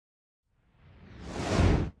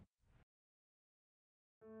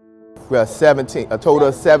We have 17, a total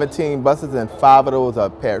of 17 buses, and 5 of those are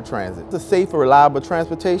paratransit. It's a safe and reliable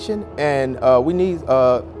transportation, and we need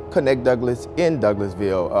Connect Douglas in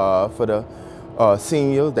Douglasville for the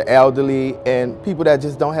seniors, the elderly, and people that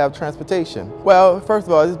just don't have transportation. Well, first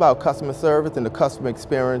of all, it's about customer service and the customer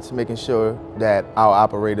experience, making sure that our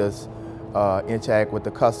operators interact with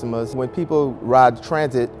the customers. When people ride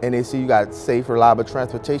transit and they see you got safe, reliable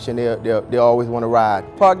transportation, they always want to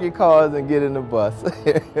ride. Park your cars and get in the bus.